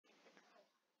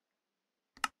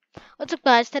What's up,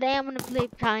 guys? Today I'm gonna play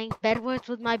playing Bedwars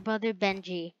with my brother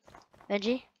Benji.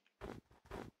 Benji,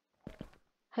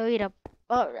 hurry it up.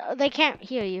 Oh, they can't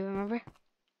hear you. Remember?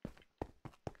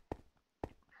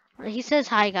 He says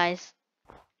hi, guys.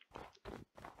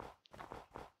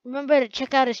 Remember to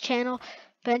check out his channel,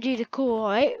 Benji the Cool.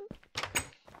 Alright?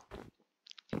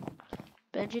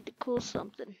 Benji the Cool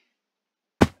something.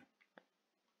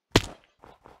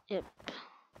 Yep.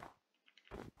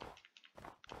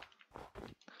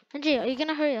 Benji, are you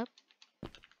gonna hurry up?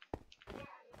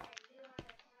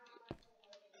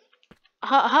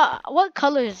 What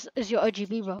color is your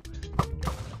RGB, bro?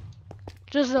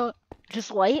 Just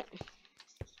white?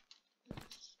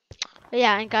 But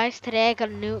yeah, and guys, today I got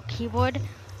a new keyboard.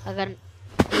 I got an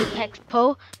Apex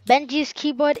Pro. Benji's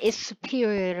keyboard is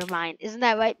superior to mine. Isn't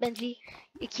that right, Benji?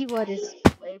 Your keyboard is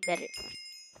way better.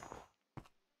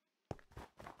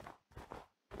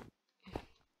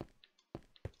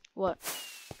 What?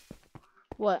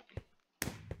 What?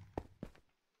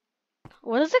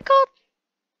 What is it called?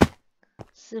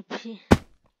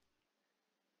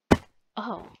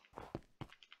 Oh.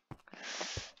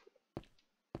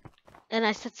 And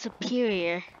I said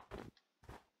superior.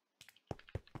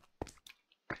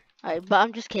 Alright, but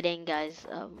I'm just kidding, guys.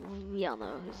 We all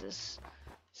know who's this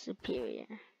superior.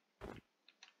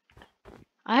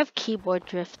 I have keyboard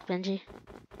drift, Benji.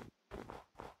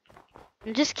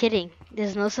 I'm just kidding.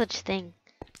 There's no such thing.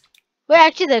 Well,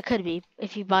 actually, there could be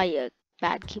if you buy a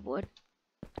bad keyboard.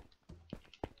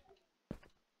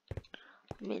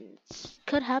 I mean, it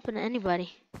could happen to anybody.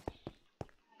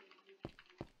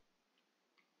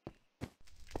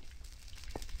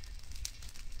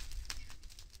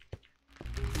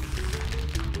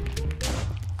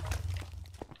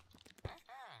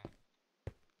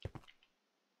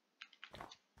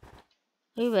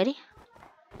 Are you ready?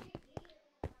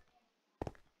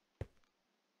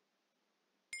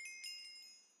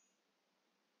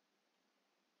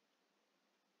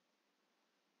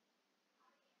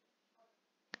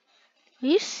 Are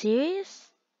you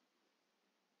serious?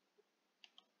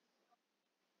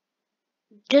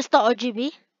 Just the RGB?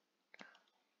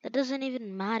 That doesn't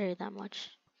even matter that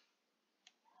much.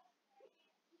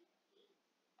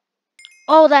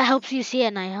 Oh, that helps you see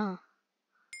at night, huh?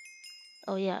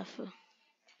 Oh, yeah.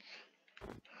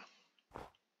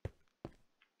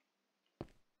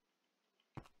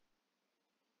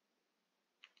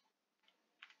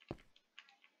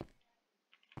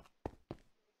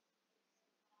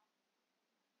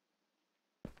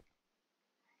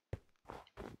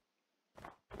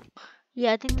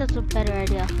 Yeah, I think that's a better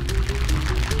idea.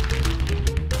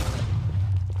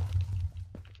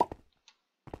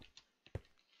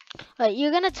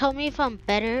 You're gonna tell me if I'm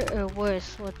better or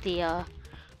worse with the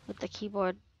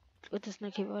keyboard, with this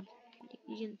new keyboard.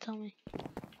 You can tell me.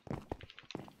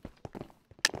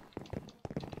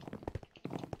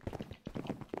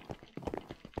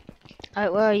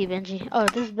 Alright, where are you, Benji? Oh,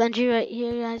 this is Benji right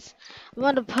here, guys. I'm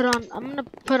gonna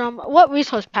put on. What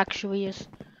resource pack should we use?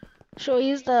 Should we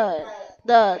use the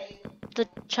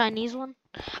Chinese one?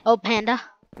 Oh, Panda.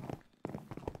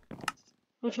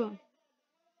 Which one?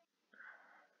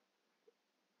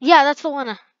 Yeah, that's the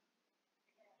one.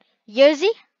 Yerzy?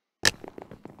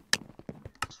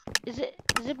 Is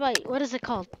it by, what is it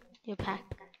called? Your pack.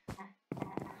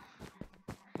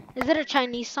 Is it a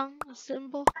Chinese song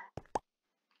symbol?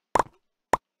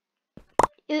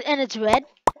 And it's red?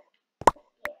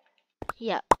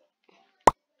 Yeah.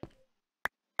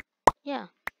 Yeah.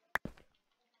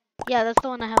 Yeah, that's the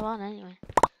one I have on anyway.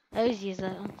 I always use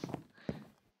that one.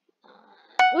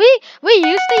 We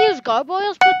used to use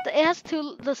gargoyles, but it has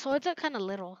the swords are kind of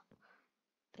little.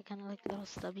 They're kind of like little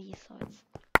stubby swords.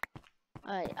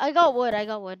 Alright, I got wood,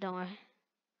 don't worry.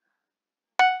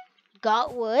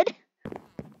 Got wood?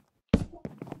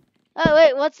 Oh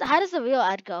wait, how does the real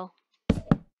ad go?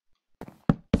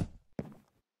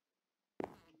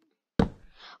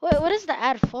 Wait, what is the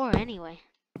ad for anyway?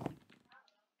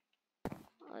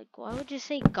 Like, why would you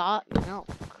say got milk?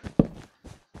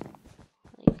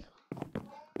 Like,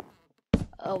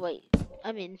 oh wait,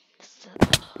 I mean,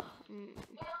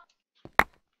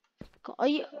 are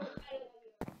you?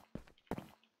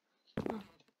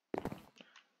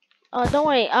 Oh, don't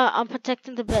worry. I'm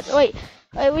protecting the bed. Wait,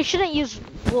 we shouldn't use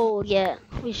wool yet.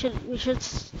 We should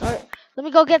start. Let me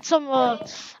go get some. I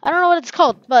don't know what it's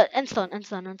called, but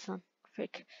endstone.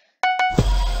 Frick.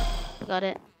 Got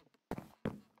it.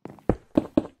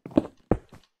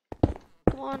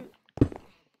 Come on.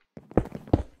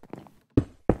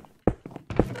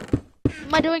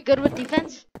 Am I doing good with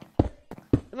defense?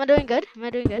 Am I doing good?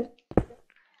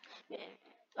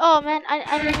 Oh man,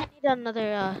 I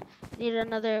need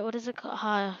another. What is it called?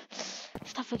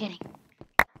 Stop forgetting.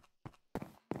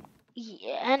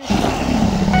 Yeah, and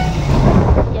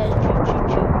yeah,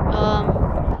 true.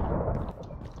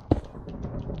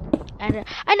 And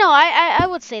I know, I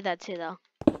would say that too, though.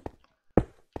 I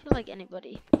feel like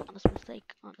anybody. Honest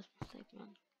mistake, man.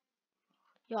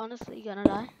 You're honestly gonna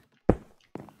die.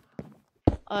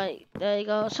 Alright, there you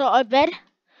go. So our bed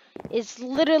is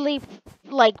literally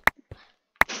like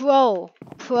pro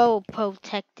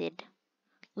protected,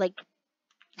 like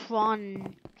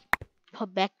prawn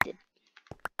protected.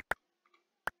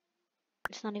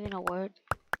 It's not even a word.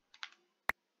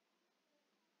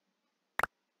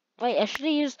 Wait, I should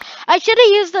have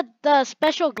used the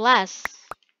special glass.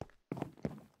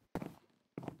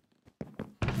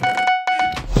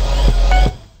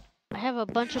 I have a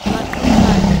bunch of blast-proof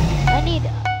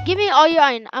glass. Give me all your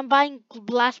iron. I'm buying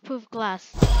blast-proof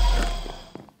glass.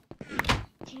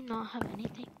 Do you not have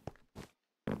anything?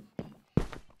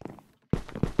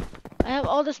 I have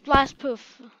all this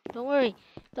blast-proof. Don't worry.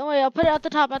 I'll put it at the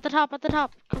top.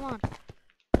 Come on.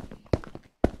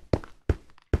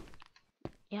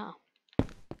 Yeah.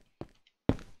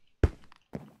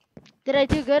 Did I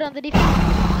do good on the defense?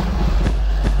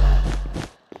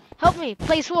 Help me.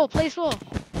 Place wall.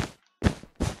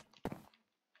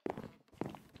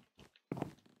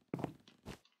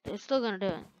 They're still gonna do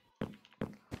it.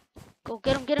 Go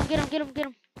get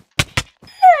him.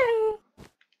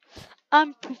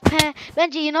 I'm prepared.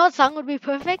 Benji, you know what song would be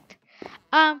perfect?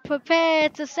 I'm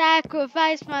prepared to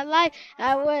sacrifice my life.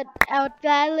 I would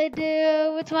gladly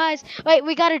do it twice. Wait,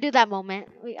 we gotta do that moment.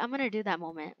 I'm gonna do that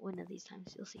moment one of these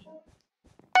times. You'll see.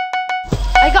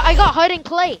 I got hardened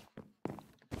clay.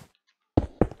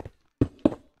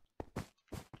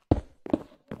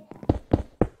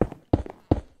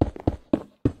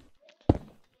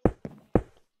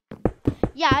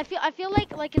 Yeah, I feel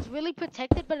like it's really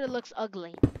protected, but it looks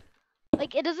ugly.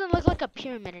 Like it doesn't look like a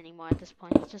pyramid anymore at this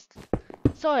point.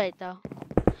 It's alright though.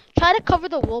 Try to cover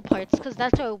the wool parts, cause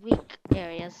that's our weak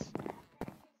areas.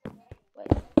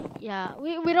 Wait, yeah,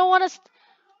 we don't want to.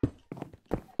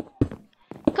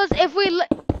 Cause if we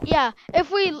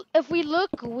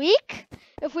look weak,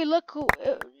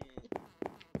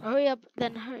 hurry up,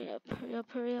 then hurry up.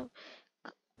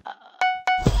 Uh,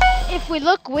 if we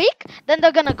look weak, then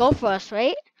they're gonna go for us,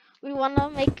 right? We wanna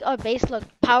make our base look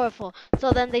powerful,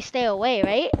 so then they stay away,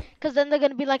 right? Cause then they're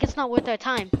gonna be like, it's not worth our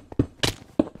time.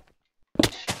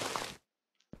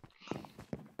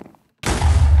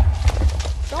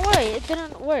 Don't worry, it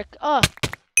didn't work. Oh,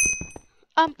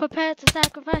 I'm prepared to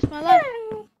sacrifice my life.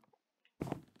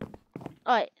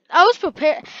 Alright, I was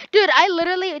prepared. Dude, I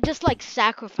literally just like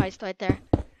sacrificed right there.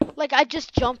 Like I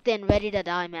just jumped in ready to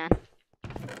die, man.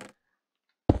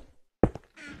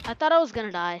 I thought I was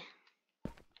gonna die.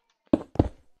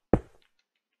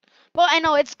 Well, I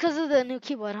know, it's because of the new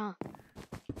keyboard, huh?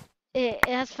 It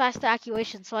has faster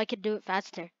activation, so I can do it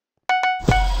faster.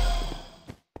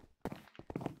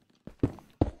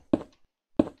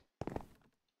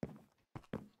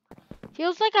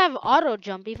 Feels like I have auto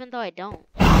jump, even though I don't.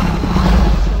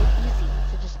 It's so easy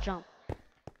to just jump.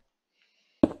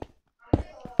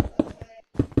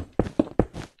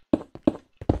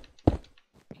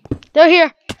 They're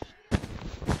here.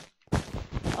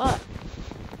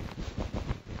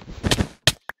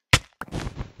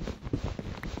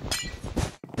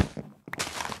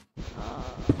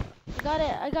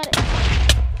 I got it.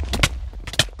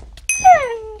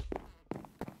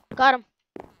 Got him.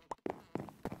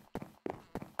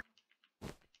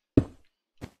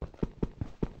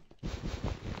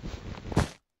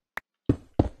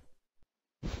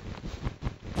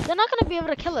 They're not gonna be able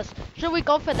to kill us. Should we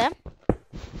go for them?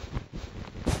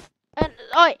 And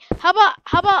alright, how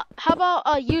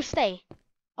about you stay?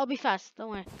 I'll be fast. Don't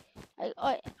worry.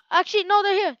 Actually, no,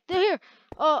 they're here.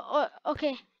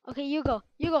 Okay, you go.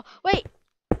 Wait,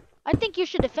 I think you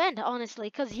should defend, honestly,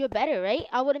 cause you're better, right?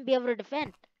 I wouldn't be able to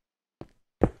defend.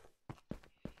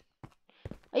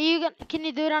 Can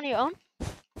you do it on your own?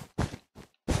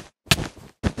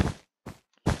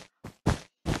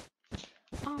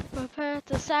 I'm prepared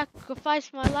to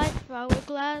sacrifice my life. I would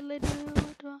gladly do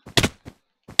it.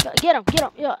 Get him.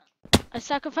 Yeah. I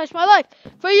sacrificed my life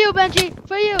for you, Benji.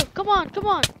 For you. Come on.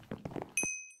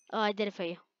 Oh, I did it for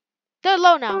you. They're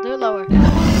low now. They're lower.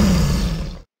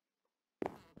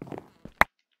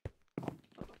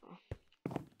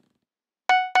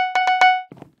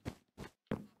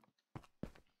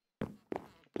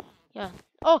 Yeah.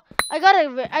 Oh, I got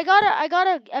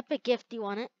a epic gift. Do you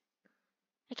want it?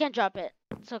 I can't drop it.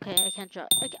 It's okay.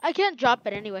 I can't drop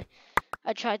it anyway.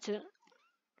 I tried to.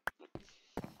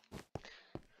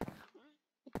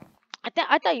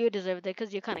 I thought you deserved it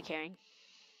because you're kind of caring.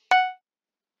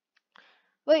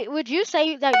 Wait, would you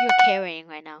say that you're carrying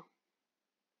right now?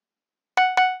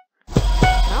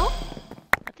 No?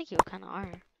 I think you kind of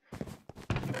are.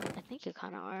 I think you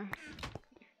kind of are.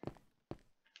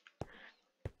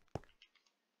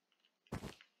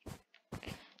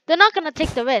 They're not gonna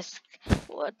take the risk.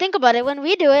 Think about it. When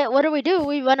we do it, what do?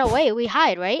 We run away. We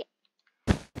hide, right?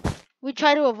 We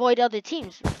try to avoid other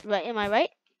teams, right? Am I right?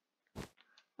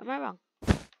 Am I wrong?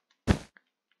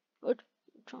 Which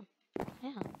one?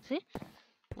 Yeah. See?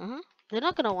 They're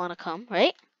not gonna want to come,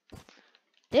 right?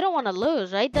 They don't want to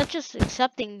lose, right? That's just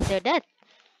accepting they're dead.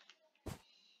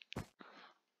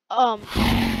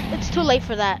 It's too late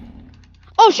for that.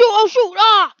 Oh shoot! Oh shoot!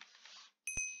 Ah!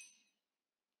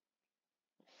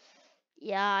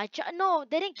 Yeah, no,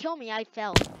 they didn't kill me. I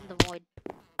fell in the void.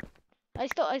 I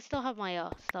still have my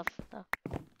stuff. I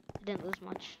didn't lose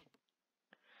much.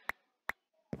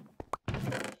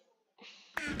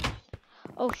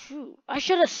 Oh shoot! I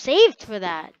should have saved for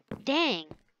that. Dang.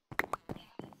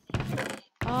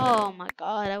 Oh my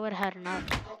god! I would have had enough.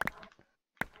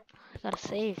 Gotta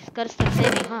save. Gotta start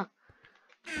saving, huh?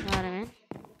 You know what I mean?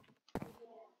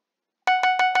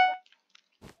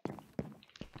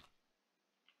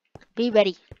 Be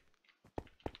ready.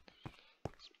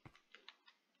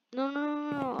 No, no,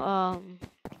 no, no.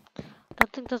 I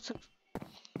think that's a...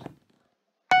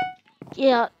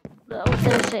 Yeah, what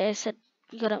did I say? I said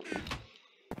you gotta...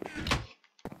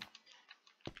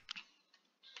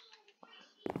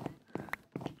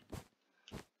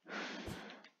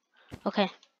 Okay.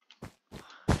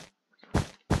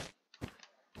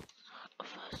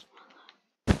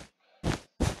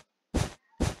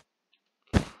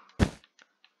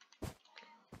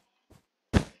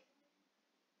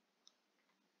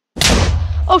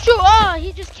 Oh shoot! Oh,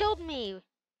 he just killed me.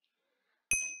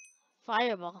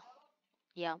 Fireball.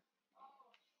 Yeah.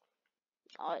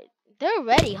 Oh, they're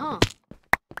ready, huh?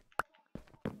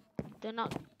 They're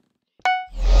not.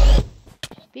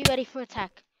 Be ready for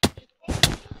attack.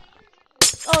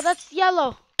 Oh, that's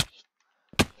yellow.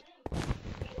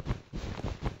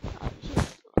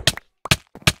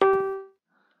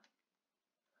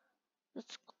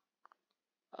 Let's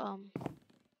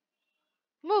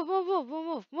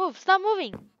move. Stop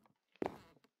moving.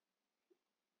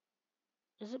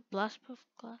 Is it blastproof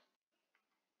glass?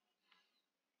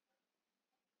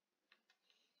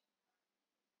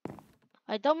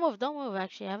 Alright, don't move.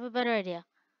 Actually, I have a better idea.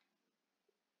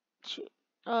 Shoot.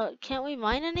 Can't we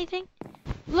mine anything?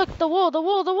 Look, the wall.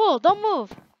 Don't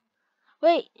move.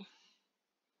 Wait.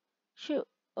 Shoot.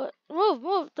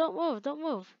 Move. Don't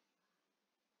move.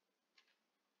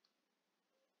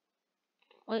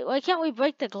 Wait, why can't we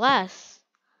break the glass?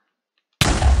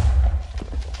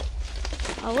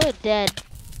 Oh, we're dead.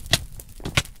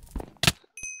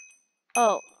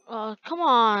 Oh, come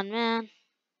on, man.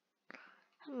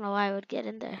 I don't know why I would get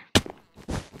in there.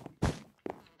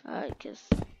 Alright, cause...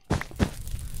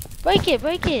 Break it!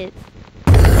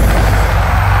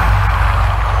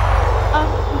 I'm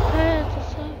prepared to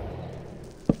say...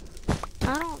 I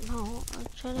don't know.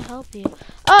 I'll try to help you.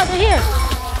 Oh, they're here!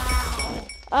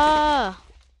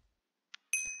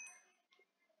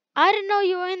 I didn't know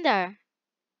you were in there.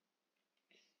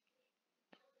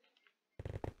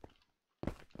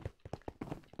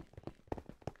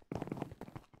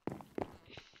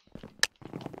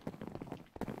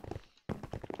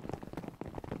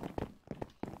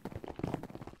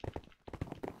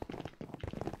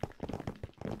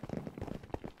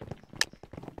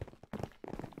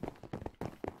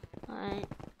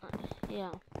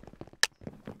 Yeah.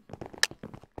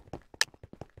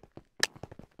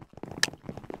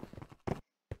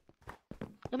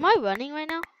 Am I running right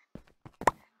now?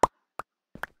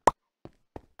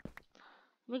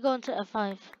 Let me go into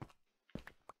F5.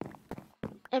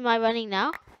 Am I running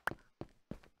now?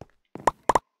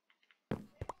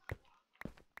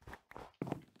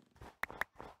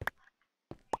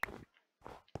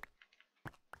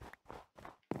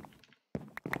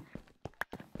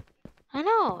 I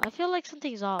know. I feel like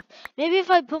something's off. Maybe if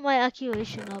I put my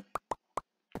accuracy up.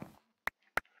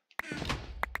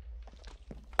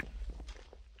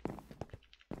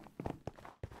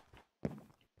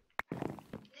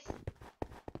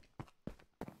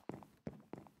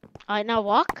 Alright, now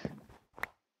walk.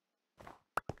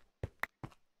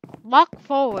 Walk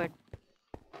forward.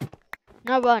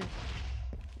 Now run.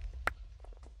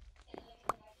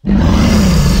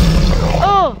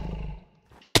 Oh!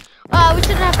 We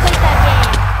shouldn't have played that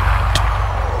game.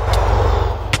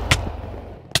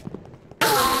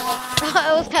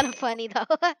 It was kind of funny though.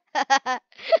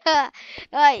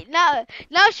 Alright, now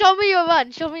show me your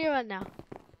run. Show me your run now.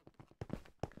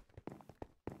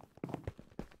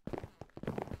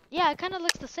 Yeah, it kind of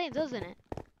looks the same, doesn't it?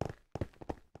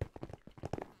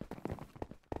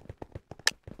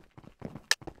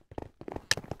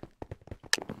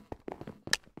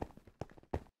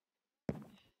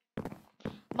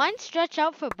 Mine stretch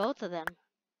out for both of them.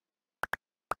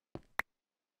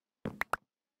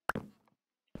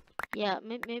 Yeah,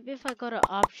 maybe if I go to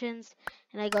options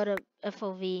and I go to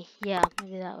FOV, yeah,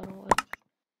 maybe that would work.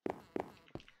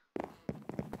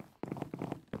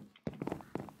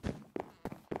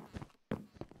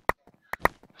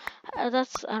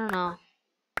 That's, I don't know.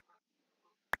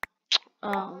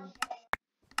 Um,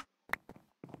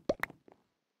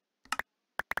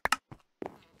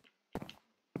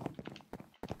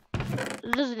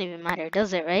 it doesn't even matter,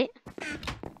 does it, right?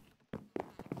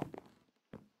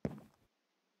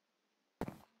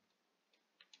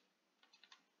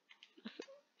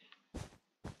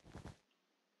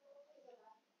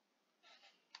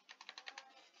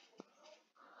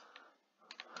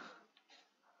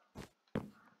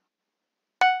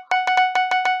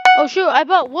 Oh shoot, I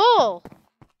bought wool!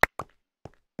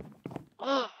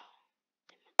 Ugh.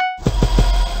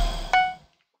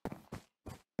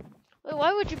 Wait,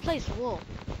 why would you place wool?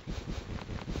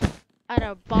 At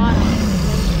our bottom.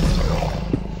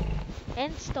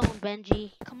 And stone,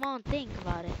 Benji. Come on, think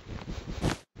about it.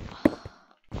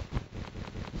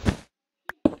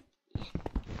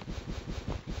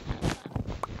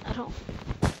 I don't...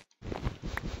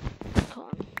 Come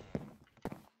on.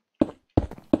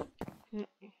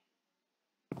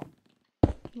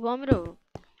 You want me to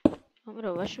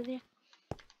rush with you?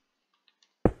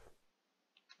 I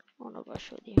want to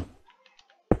rush with you.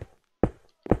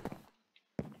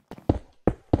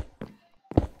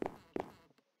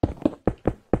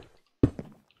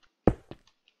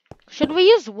 Should we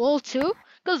use wool too?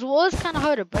 Because wool is kind of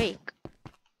hard to break.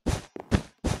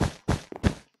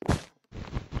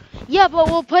 Yeah, but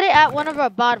we'll put it at one of our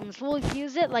bottoms. We'll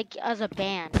use it like as a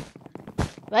band.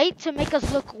 Right? To make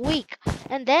us look weak.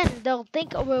 And then they'll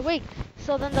think we're weak.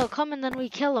 So then they'll come and then we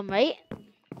kill them, right?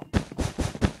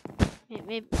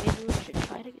 Maybe we should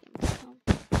try to get them to come.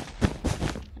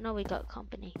 I know we got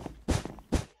company.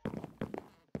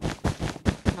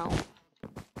 No.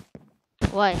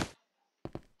 Why?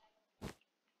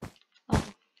 Oh.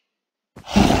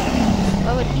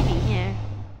 Why would he be here?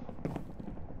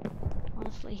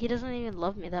 Honestly, he doesn't even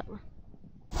love me that much.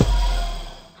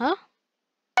 Huh?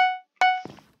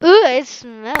 Ooh, it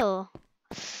smells.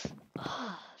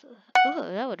 Ooh,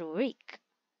 that would reek.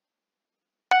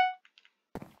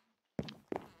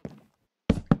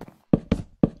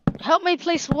 Help me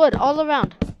place wood all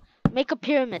around. Make a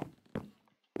pyramid.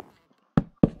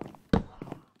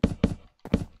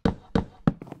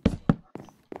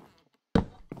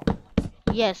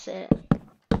 Yes,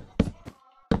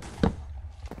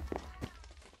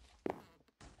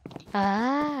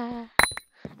 Ah.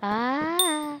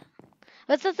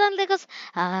 What's the sound that goes?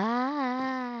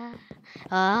 Ah.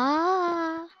 No,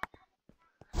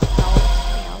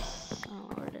 something else. I don't know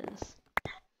what it is.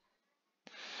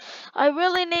 I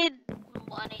really need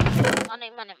money.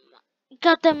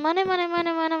 Got the money.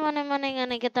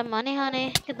 Honey. Get the money,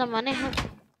 honey. Get the money, honey.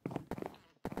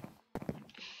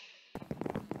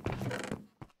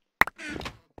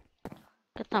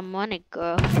 Get the money,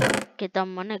 girl. Get the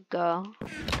money, girl.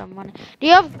 Get the money. Do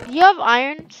you have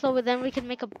iron so then we can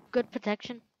make a good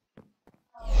protection?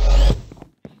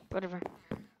 Whatever.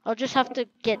 I'll just have to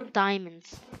get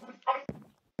diamonds.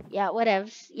 Yeah,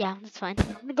 whatevs. Yeah, that's fine.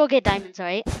 I'm gonna go get diamonds,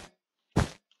 alright?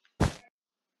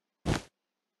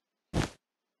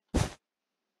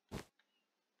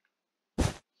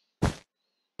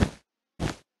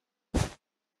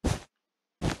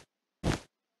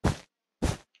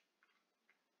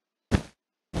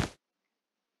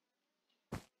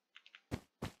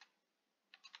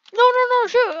 No,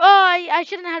 shoot! Oh, I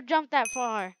shouldn't have jumped that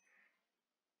far.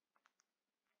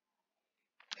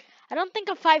 I don't think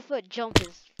a 5-foot jump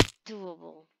is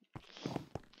doable.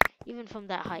 Even from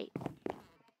that height.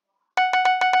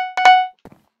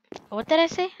 What did I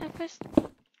say at first?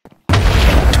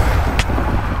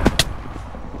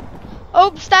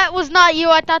 Oops, that was not you.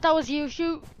 I thought that was you.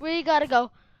 Shoot, we gotta go.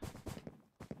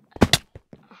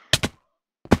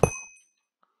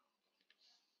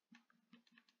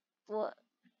 What?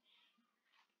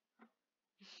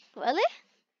 Really?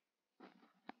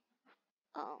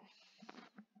 Oh.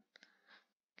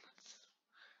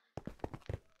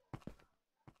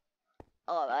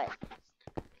 Alright.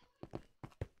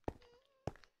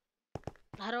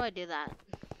 How do I do that?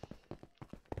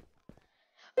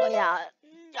 Oh yeah,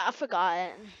 I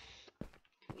forgot.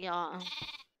 Yeah.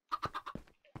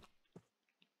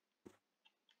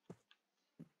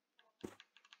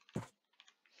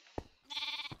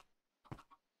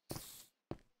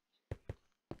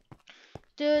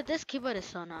 Dude, this keyboard is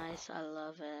so nice. I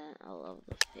love it. I love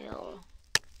the feel.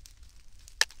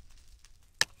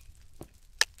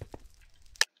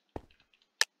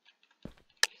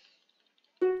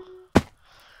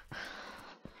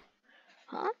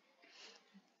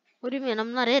 What do you mean?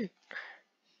 I'm not in.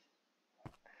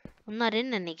 I'm not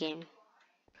in any game.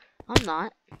 I'm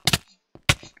not.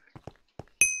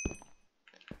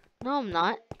 No, I'm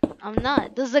not. I'm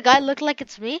not. Does the guy look like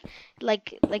it's me?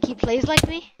 Like he plays like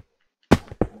me?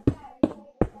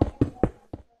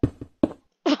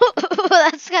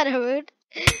 That's kind of rude.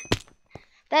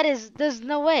 There's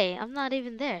no way. I'm not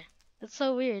even there. That's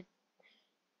so weird.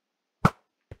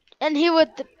 And he would.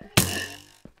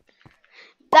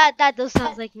 That does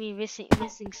sound like me missing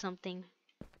something.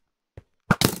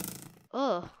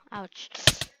 Oh, ouch.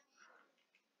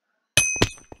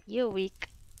 You're weak.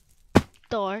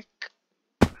 Dark.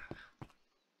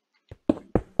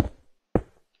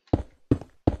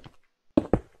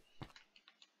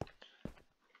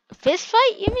 Fist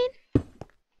fight, you mean?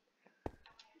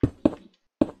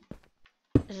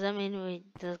 Does that mean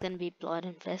there's gonna be blood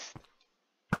and fist?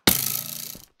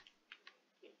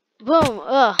 Boom!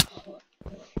 Ugh.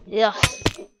 Yes.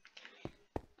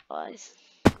 Eyes.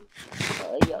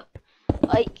 Yeah.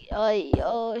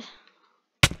 Oh.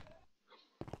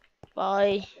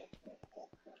 Bye.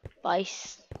 Bye.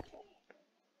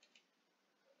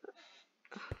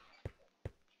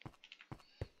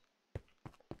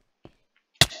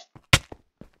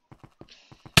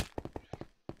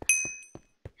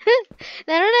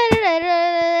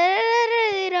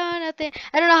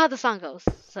 I don't know how the song goes,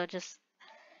 so just.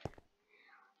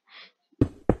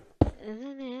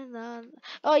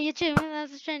 Oh, you too,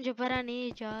 as a stranger, but I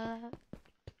need you. And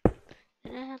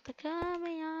I have to come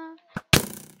here.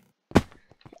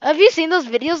 Have you seen those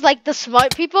videos, like the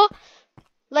smart people?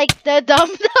 Like they're dumb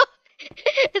though.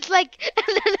 It's like, and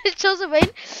then it shows a rain.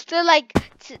 They're like,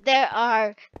 there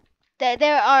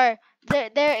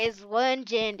is one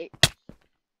gender.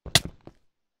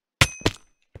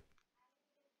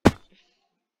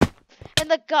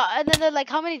 And and then they're like,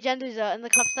 how many genders are? And the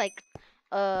cop's like,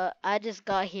 I just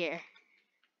got here.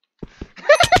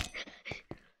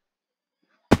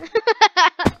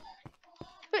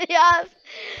 Yeah.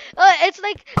 It's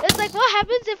like what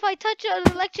happens if I touch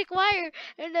an electric wire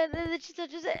and then she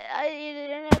touches it? I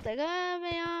didn't have to come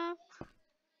here.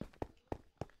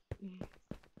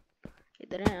 It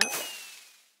didn't help.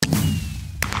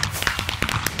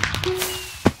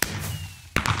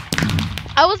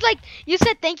 I was like, you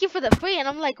said thank you for the free, and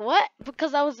I'm like, what?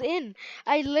 Because I was in.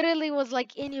 I literally was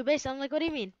like in your base. I'm like, what do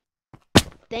you mean?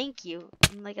 Thank you.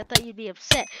 I'm like, I thought you'd be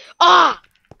upset. Ah!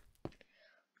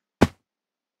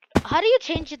 How do you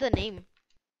change the name?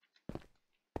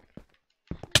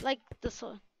 Like this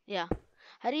one. Yeah.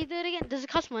 How do you do it again? Does it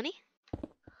cost money?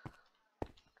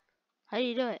 How do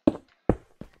you do it?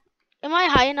 Am I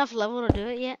high enough level to do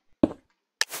it yet?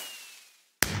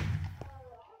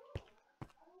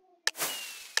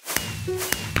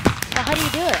 How do you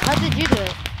do it? How did you do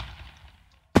it?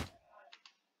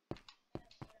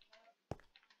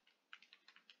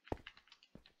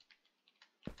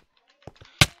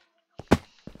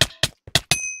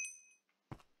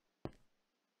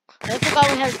 I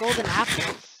forgot we had golden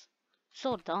apples.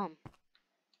 So dumb.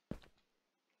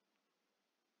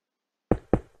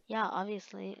 Yeah,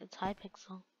 obviously it's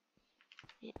Hypixel.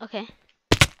 Yeah, okay.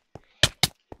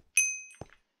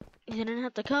 You didn't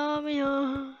have to call me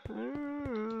on.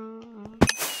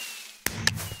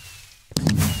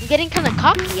 I'm getting kind of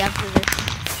cocky after this.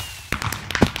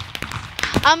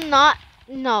 I'm not.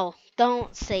 No,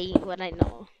 don't say what I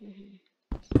know.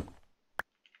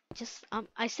 Just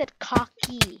I said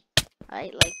cocky.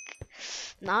 Right, like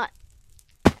not.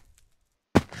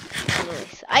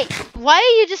 Anyways, why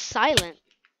are you just silent?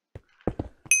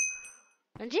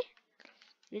 Aren't you?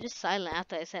 You're just silent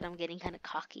after I said I'm getting kind of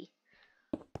cocky.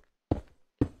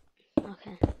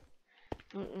 Okay.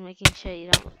 I'm making sure you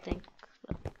don't think.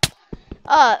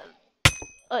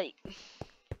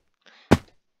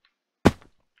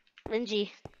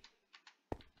 Renji,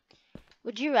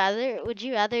 would you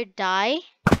rather die?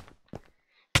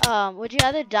 Would you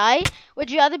rather die? Would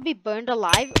you rather be burned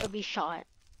alive or be shot?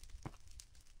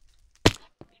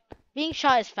 Being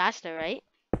shot is faster, right?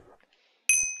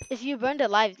 If you burned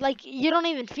alive, like you don't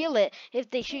even feel it if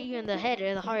they shoot you in the head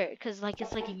or the heart, because like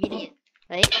it's like immediate,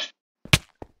 right?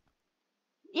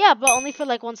 Yeah, but only for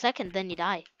like 1 second, then you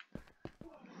die.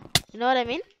 You know what I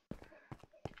mean?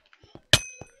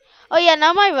 Oh yeah,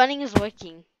 now my running is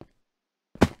working.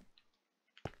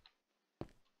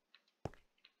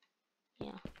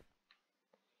 Yeah.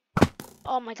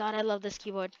 Oh my god, I love this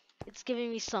keyboard. It's giving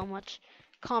me so much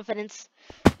confidence.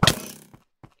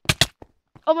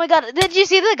 Oh my god, did you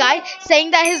see the guy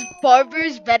saying that his barber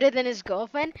is better than his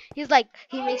girlfriend? He's like,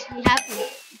 he makes me happy.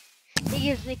 He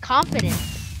gives me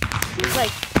confidence. He's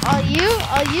like, all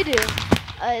you do,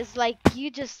 it's like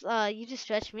you just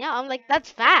stretch me out. I'm like, that's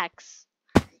facts.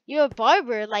 You're a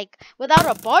barber. Like, without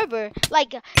a barber,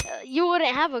 like, you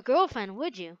wouldn't have a girlfriend,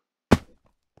 would you?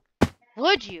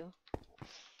 Would you?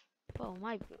 Oh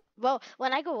my. Well,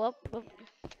 when I go up.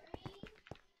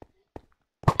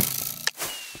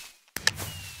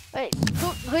 Wait,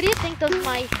 who do you think does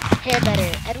my hair better,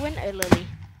 Edwin or Lily?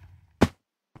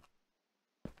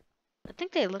 I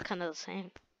think they look kind of the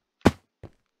same.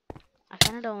 I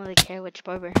kind of don't really care which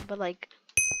barber, but like,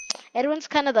 Edwin's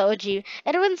kind of the OG.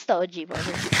 Edwin's the OG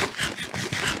barber.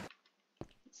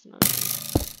 It's not...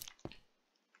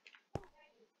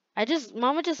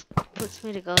 Mama just puts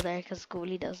me to go there because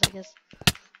Gooley does, I guess.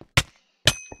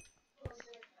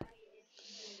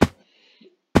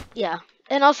 Yeah,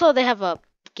 and also they have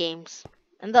games,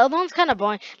 and the other one's kind of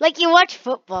boring. Like, you watch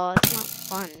football, it's not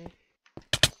fun.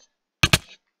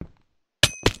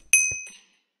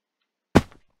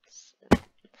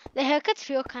 The haircuts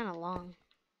feel kind of long.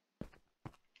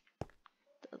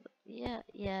 Yeah,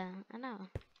 I know.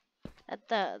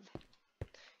 Yeah,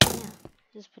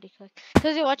 it's pretty quick.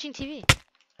 Because you're watching TV.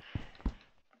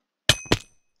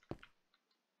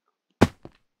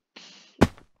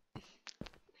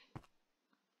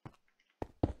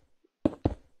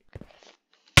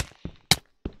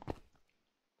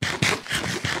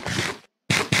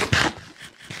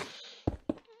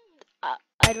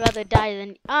 I'd rather die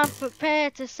than I'm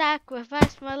prepared to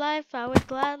sacrifice my life. I would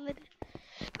gladly.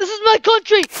 This is my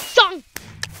country, song.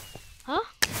 Huh?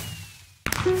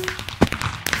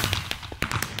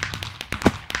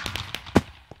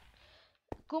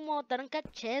 Como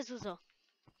trancachezuzo.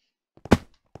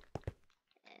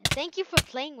 Thank you for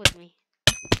playing with me.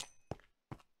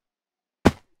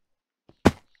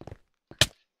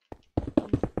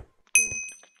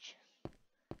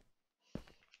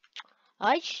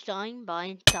 I shine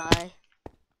by die.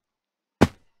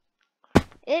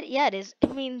 It is.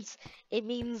 It means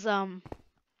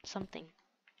something.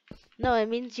 No, it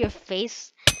means your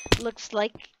face looks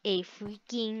like a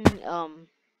freaking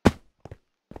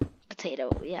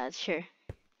potato. Yeah, sure.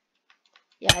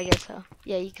 Yeah, I guess so.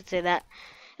 Yeah, you could say that.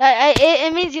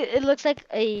 It means it looks like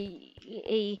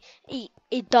a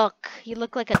duck. You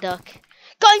look like a duck.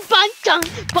 Going bang bang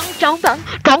bang bang bang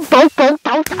bang bang bang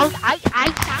bang bang. I.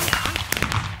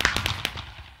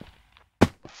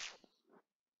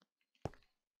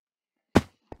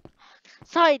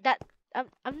 Sorry,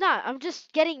 I'm not. I'm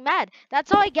just getting mad. That's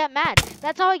how I get mad.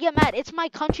 That's how I get mad. It's my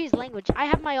country's language. I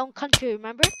have my own country,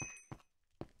 remember?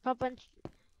 Papa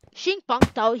Xing Bang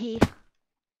Tao He.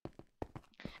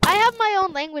 I have my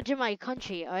own language in my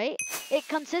country, alright? It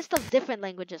consists of different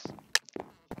languages.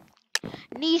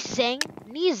 Ni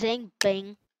Zeng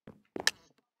Bing.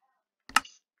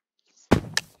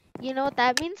 You know what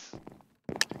that means?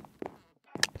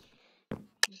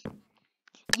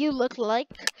 You look like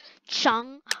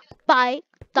Chang Pai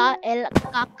Ta El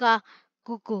Kaka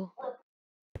Kuku.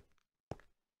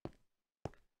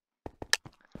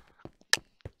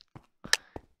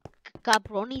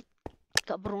 Cabroni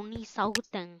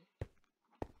Sauteng.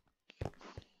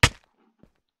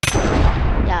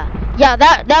 Yeah,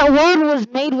 that word was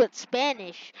made with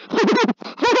Spanish.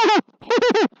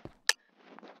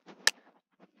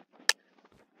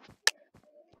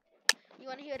 You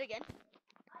wanna hear it again?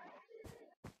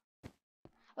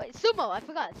 Wait, Sumo, I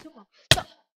forgot, Sumo. So,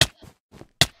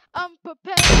 I'm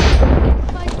prepared to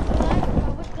fight for life, I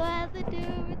would gladly do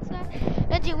it, sir.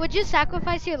 Benji, would you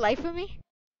sacrifice your life for me?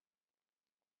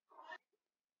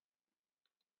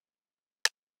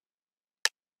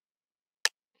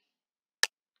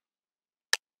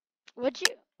 Would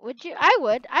you? I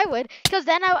would. Because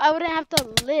then I wouldn't have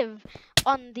to live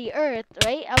on the earth,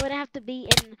 right? I wouldn't have to be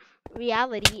in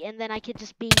reality, and then I could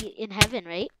just be in heaven,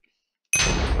 right?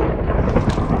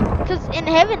 Because in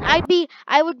heaven,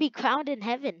 I would be crowned in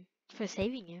heaven for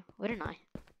saving you, wouldn't I?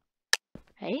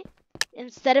 Right?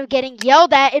 Instead of getting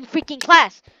yelled at in freaking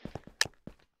class.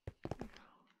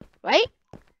 Right?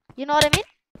 You know what I mean?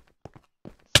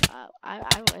 So,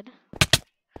 I would.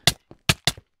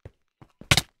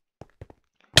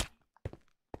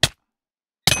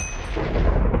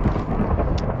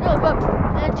 No, but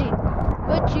Angie,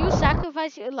 would you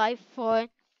sacrifice your life for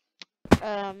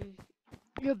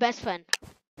your best friend?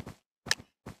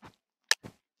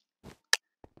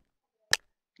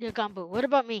 Your Gambu. What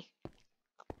about me?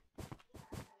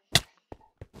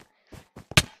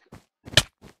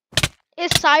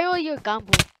 Is Cyril your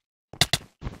Gambu?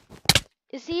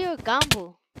 Is he your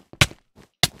Gambu?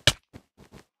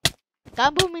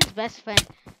 Gambu means best friend,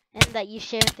 and that you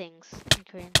share things in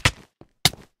Korean.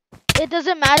 It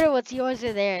doesn't matter what's yours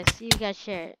or theirs. You guys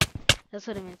share it. That's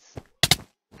what it means.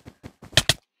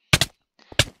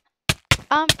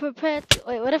 I'm prepared to.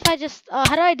 Wait, what if I just.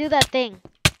 How do I do that thing?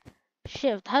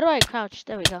 Shift. How do I crouch?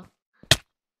 There we go.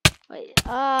 Wait,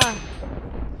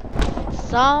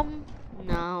 some.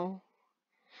 No.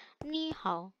 Ni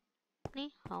hao.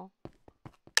 Ni hao.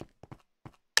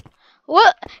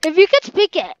 What? If you could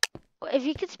speak it. If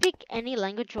you could speak any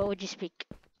language, what would you speak?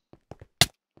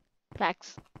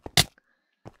 Facts.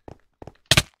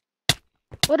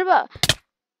 What about?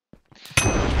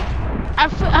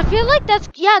 I feel like that's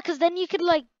yeah, cause then you could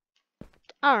like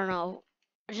I don't know,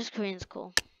 just Korean's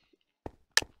cool.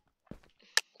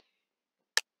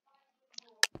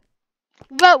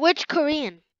 But which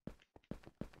Korean?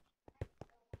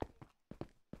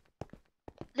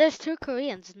 There's two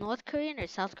Koreans, North Korean or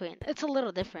South Korean. It's a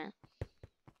little different.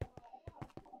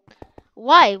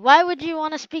 Why? Why would you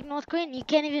want to speak North Korean? You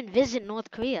can't even visit North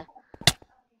Korea.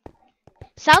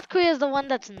 South Korea is the one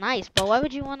that's nice, but why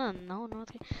would you want to know North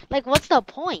Korea? Like, what's the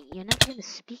point? You're not going to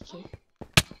speak it.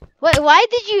 Wait, why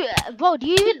did you... Bro, do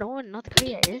you even know what North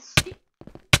Korea is?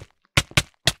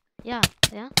 Yeah,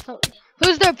 yeah. So,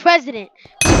 who's their president?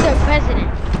 Who's their president?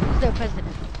 Who's their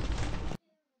president?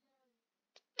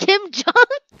 Kim Jong?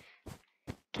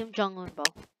 Kim Jong-un, bro.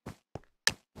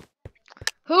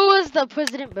 Who was the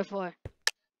president before?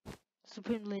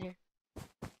 Supreme leader.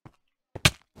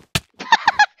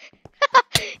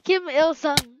 Kim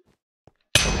Il-sung.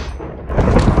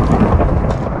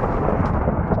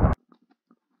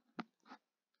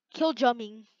 Kill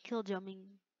Jumming. Kill Jumming.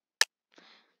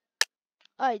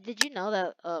 Alright, did you know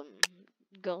that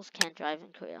girls can't drive in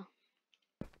Korea?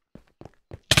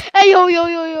 Hey yo yo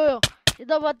yo yo yo!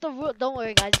 But the rule, don't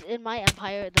worry guys. In my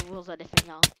empire, the rules are different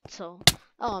now. So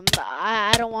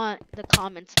I don't want the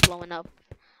comments blowing up.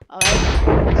 Alright,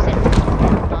 I said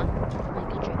not my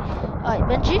country. Alright,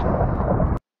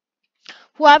 Benji.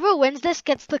 Whoever wins this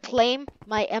gets to claim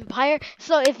my empire.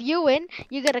 So if you win,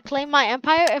 you get to claim my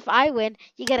empire. If I win,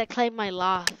 you get to claim my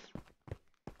loft.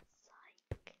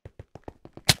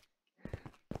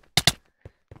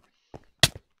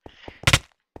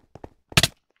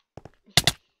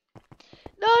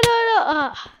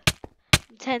 No.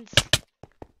 Intense.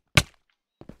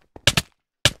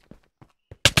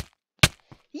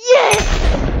 Yes!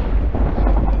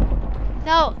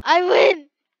 No, I win.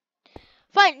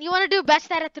 Fine, you want to do best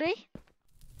out of 3?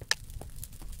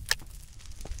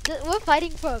 We're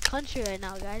fighting for a country right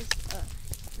now, guys.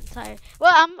 Entire.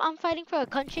 Well, I'm fighting for a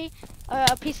country, or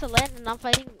a piece of land, and I'm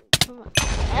fighting for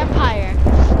empire.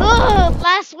 Oh,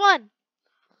 last one.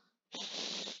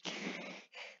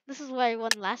 This is where I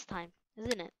won last time,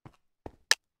 isn't it?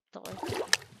 Sorry.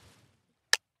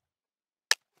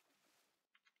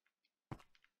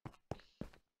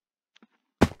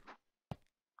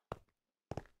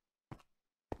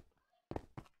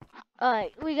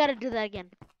 Alright, we gotta do that again.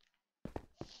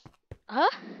 Huh?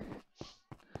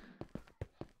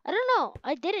 I don't know.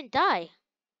 I didn't die.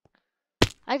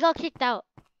 I got kicked out.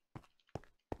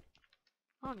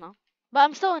 I don't know. But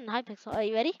I'm still in Hypixel. Are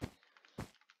you ready?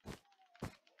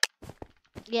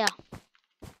 Yeah.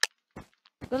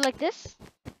 Go like this.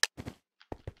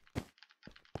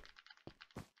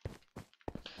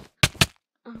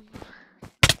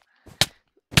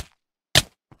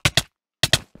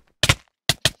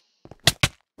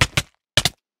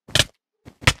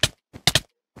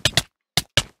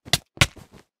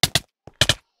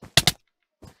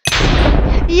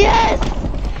 Yes!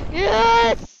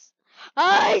 Yes!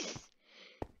 Ice!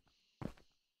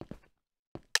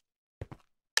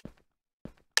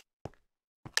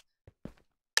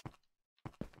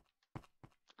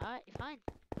 Alright, fine.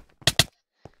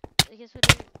 I guess we're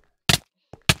doing...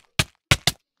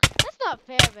 That's not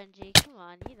fair, Benji. Come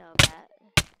on, you know that.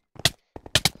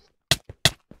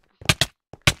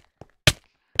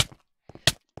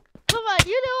 Come on,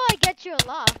 you know I get you a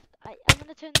loft. I'm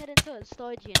gonna turn that into a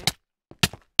storage unit.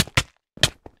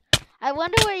 I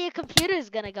wonder where your computer is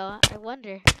gonna go. I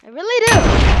wonder. I really do.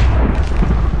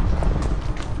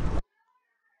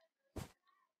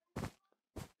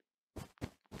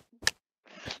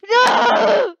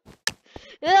 No!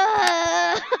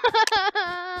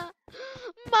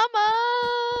 Mama!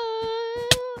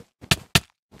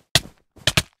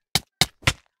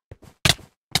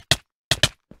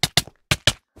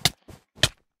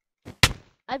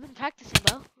 I've been practicing,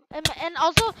 bro. And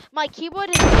also, my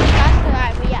keyboard is running faster.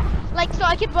 Alright, but yeah. Like, so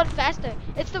I can run faster.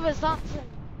 It's the results.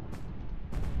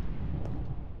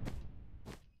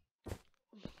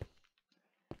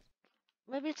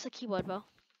 Maybe it's the keyboard, bro.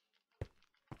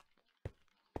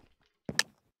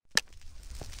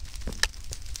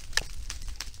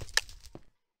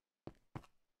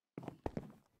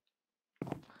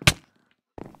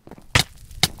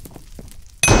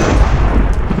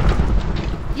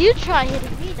 You try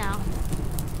hitting me now.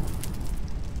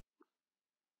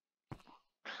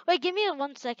 Wait, give me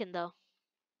 1 second though.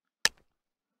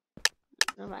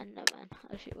 No man.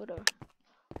 Oh shit, whatever.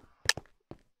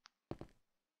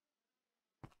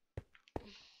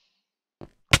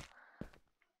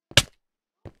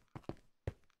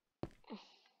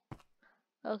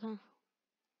 Okay.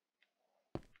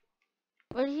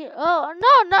 Right here. Oh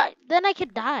no. Then I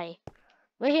could die.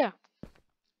 Right here.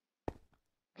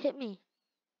 Hit me.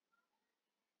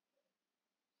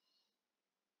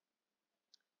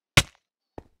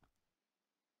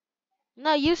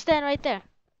 No, you stand right there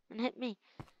and hit me.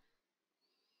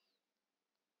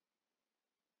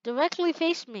 Directly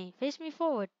face me. Face me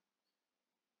forward.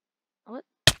 What?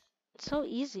 It's so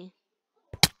easy.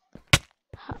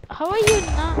 How are you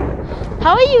not?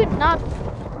 How are you not?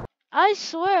 I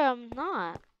swear I'm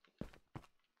not.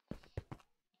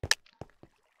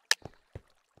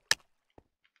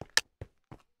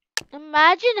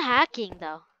 Imagine hacking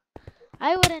though.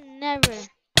 I would have never.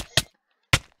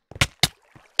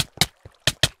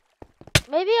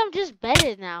 Maybe I'm just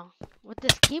better now with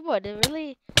this keyboard.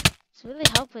 It's really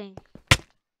helping.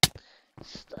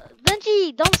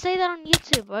 Denji, don't say that on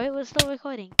YouTube, alright? We're still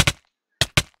recording.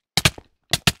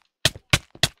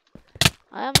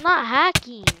 I am not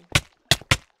hacking.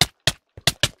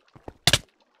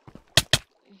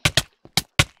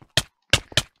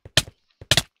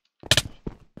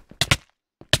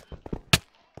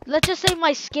 Let's just say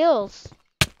my skills.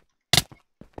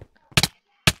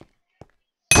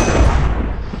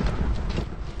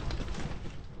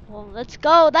 Well, let's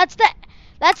go. That's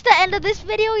the end of this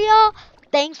video, y'all.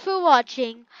 Thanks for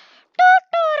watching.